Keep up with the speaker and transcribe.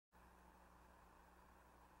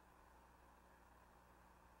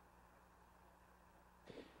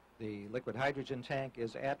The liquid hydrogen tank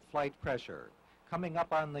is at flight pressure. Coming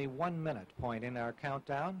up on the 1 minute point in our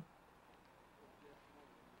countdown.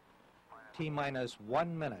 T-minus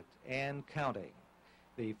 1 minute and counting.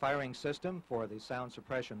 The firing system for the sound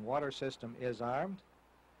suppression water system is armed.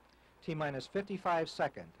 T-minus 55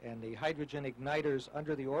 seconds, and the hydrogen igniters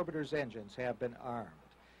under the orbiter's engines have been armed.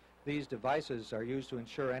 These devices are used to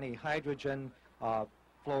ensure any hydrogen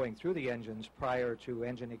flowing through the engines prior to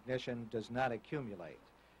engine ignition does not accumulate.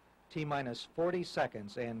 T-minus 40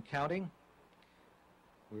 seconds and counting.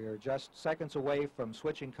 We are just seconds away from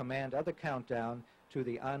switching command of the countdown to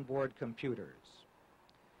the onboard computers.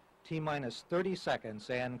 T-minus 30 seconds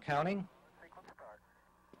and counting.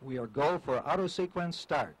 We are go for auto sequence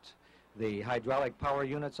start. The hydraulic power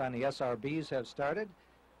units on the SRBs have started.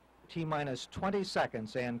 T-minus 20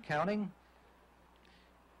 seconds and counting.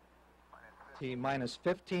 T-minus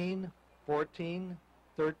 15, 14,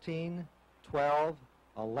 13, 12,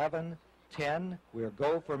 11, 10. We're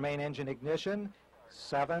go for main engine ignition.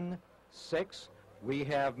 7, 6. We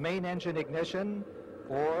have main engine ignition.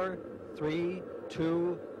 4, 3,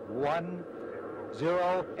 2, 1,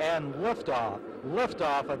 0, and liftoff.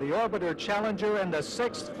 Liftoff of the orbiter Challenger and the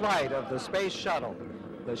 6th flight of the Space Shuttle.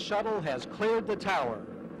 The shuttle has cleared the tower.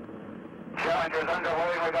 Challenger's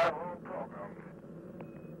underway with our program.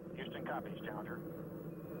 Houston copies, Challenger.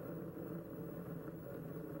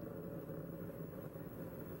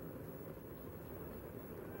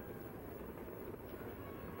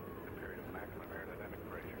 The period of maximum aerodynamic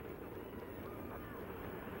pressure.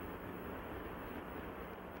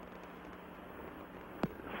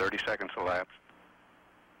 "30 seconds elapsed.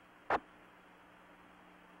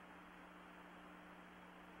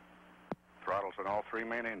 Throttles on all three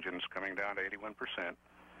main engines coming down to 81%.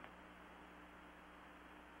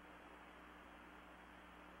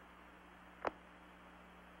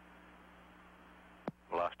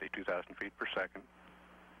 Velocity 2,000 feet per second.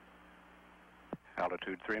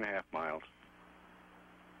 Altitude 3.5 miles.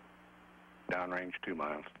 Downrange 2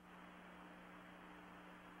 miles.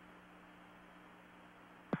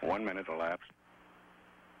 1 minute elapsed.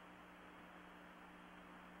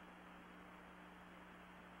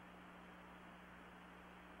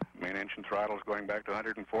 Main engine throttle is going back to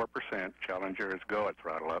 104%. Challenger is go at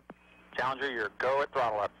throttle up. Challenger, you're go at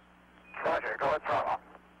throttle up. Roger, go at throttle up.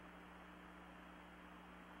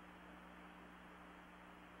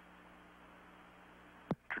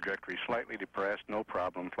 Trajectory slightly depressed, no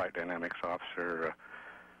problem. Flight dynamics officer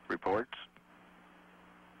reports.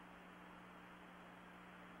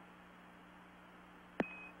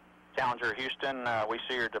 Challenger, Houston, we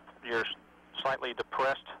see you're slightly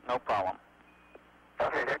depressed, no problem.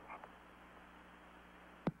 Okay, Dick.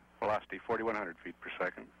 Velocity 4,100 feet per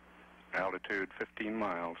second. Altitude 15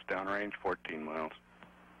 miles. Downrange 14 miles.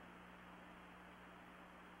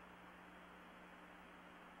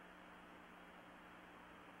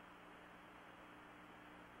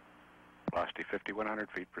 Velocity 5,100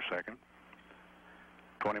 feet per second.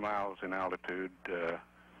 20 miles in altitude.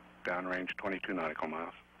 Downrange 22 nautical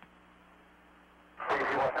miles.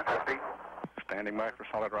 Standing by for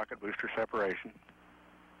solid rocket booster separation.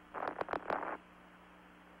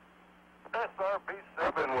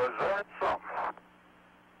 SRB-7 was that something.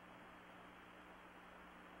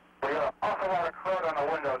 We got an awful lot of crud on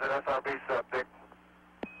the windows at SRB-7, Dick.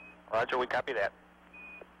 Roger, we copy that.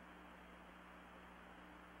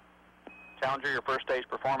 Challenger, your first day's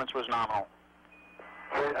performance was nominal.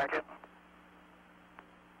 Okay, thank you.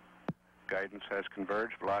 Guidance has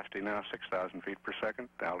converged. Velocity now 6,000 feet per second.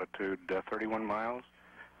 Altitude 31 miles.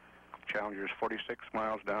 Challenger's 46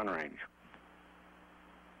 miles downrange.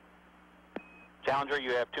 Challenger,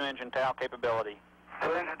 you have 2-engine tail capability.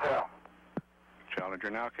 2-engine tail. Challenger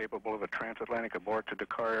now capable of a transatlantic abort to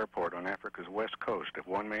Dakar Airport on Africa's west coast if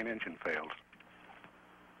one main engine fails.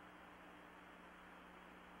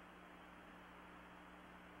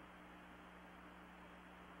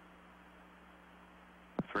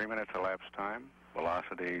 Three minutes elapsed time.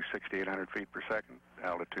 Velocity 6,800 feet per second.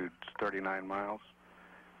 Altitude 39 miles.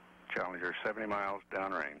 Challenger 70 miles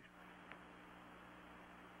downrange.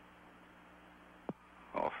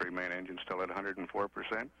 All three main engines still at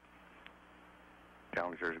 104%.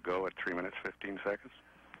 Challengers go at 3 minutes 15 seconds.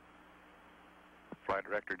 Flight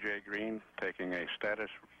Director Jay Green taking a status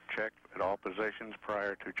check at all positions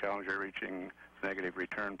prior to Challenger reaching negative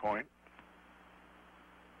return point.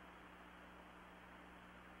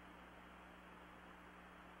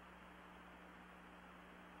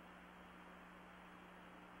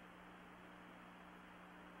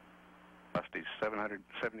 Velocity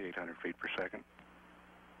 7,800 feet per second.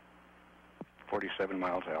 47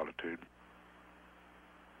 miles altitude.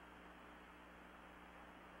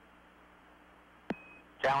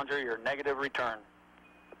 Challenger, your negative return.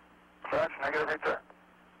 Roger, negative return.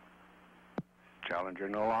 Challenger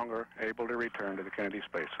no longer able to return to the Kennedy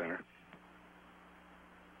Space Center.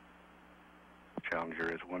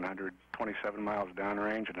 Challenger is 127 miles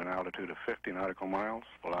downrange at an altitude of 50 nautical miles,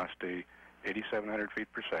 velocity 8,700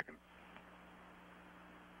 feet per second.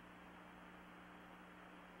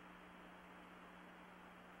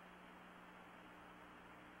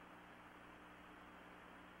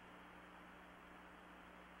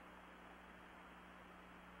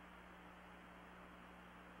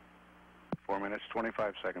 Four minutes,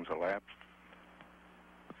 25 seconds elapsed.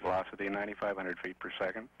 Velocity 9,500 feet per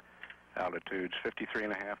second. Altitude's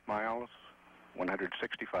 53.5 miles,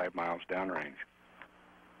 165 miles downrange.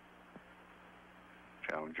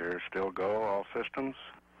 Challenger still go, all systems.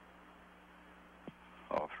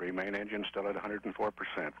 All three main engines still at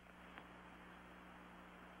 104%.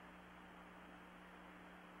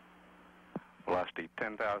 Velocity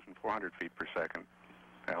 10,400 feet per second.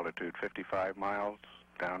 Altitude 55 miles,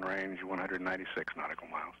 downrange 196 nautical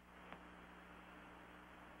miles.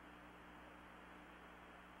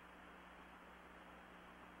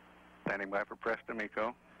 Standing by for press to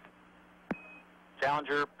MECO.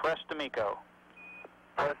 Challenger, press to MECO.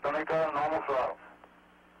 Press to MECO, normal throttle.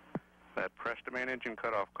 That press to main engine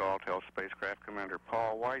cutoff call tells Spacecraft Commander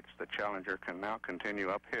Paul Weitz that Challenger can now continue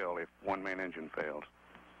uphill if one main engine fails.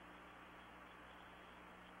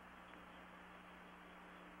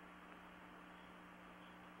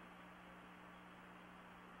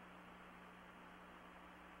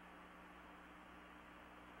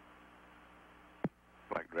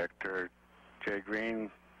 Flight Director Jay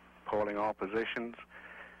Green polling all positions.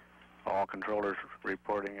 All controllers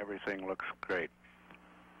reporting everything looks great.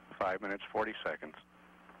 5 minutes, 40 seconds.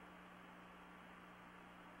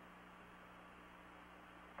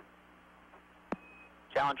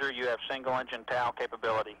 Challenger, you have single engine TOW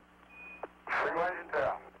capability. Single engine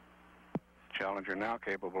TOW. Challenger now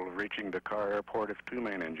capable of reaching Dakar Airport if two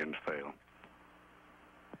main engines fail.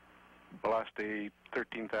 Velocity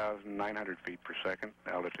 13,900 feet per second.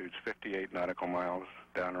 Altitude's 58 nautical miles.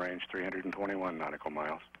 Downrange 321 nautical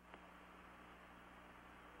miles.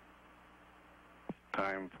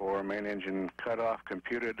 Time for main engine cutoff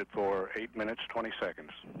computed for 8 minutes, 20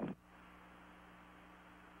 seconds.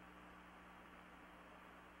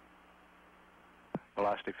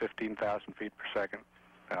 Velocity 15,000 feet per second.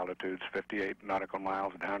 Altitude's 58 nautical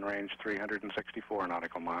miles. Downrange 364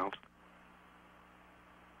 nautical miles.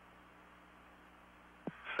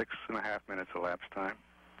 6.5 minutes elapsed time.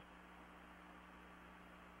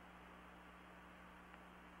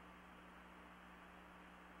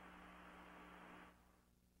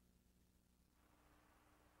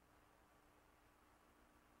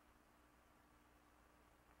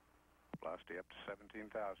 Velocity up to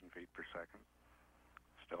 17,000 feet per second.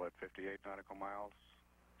 Still at 58 nautical miles.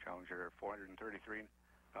 Challenger 433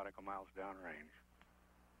 nautical miles downrange.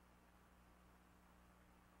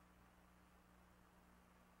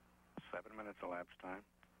 Seven minutes elapsed time.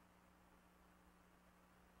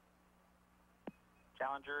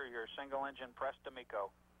 Challenger, your single engine press to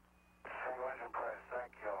MECO. Single engine press,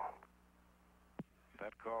 thank you.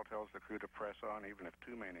 That call tells the crew to press on even if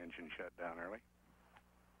two main engines shut down early.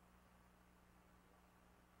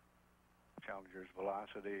 Challenger's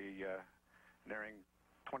velocity nearing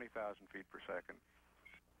 20,000 feet per second.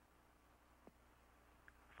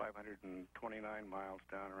 529 miles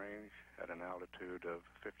downrange at an altitude of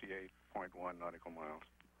 58.1 nautical miles.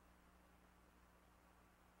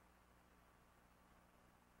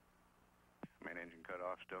 Main engine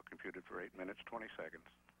cutoff still computed for 8 minutes, 20 seconds.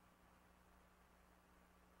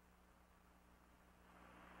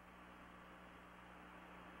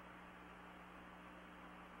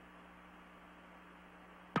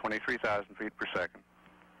 $23,000 feet per second.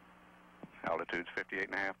 Altitude's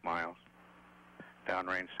 58.5 miles.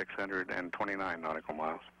 Downrange 629 nautical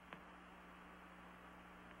miles.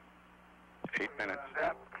 8 minutes.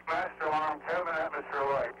 Master alarm, cabin atmosphere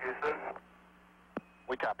light, Houston.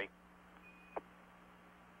 We copy.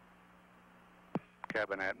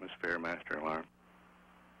 Cabin atmosphere, master alarm.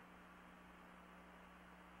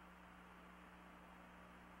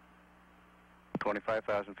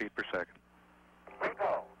 $25,000 feet per second.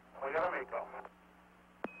 MECO. We got a MECO.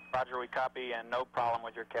 Roger, we copy, and no problem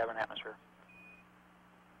with your cabin atmosphere.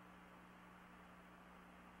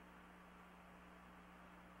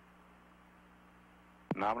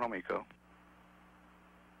 Nominal MECO.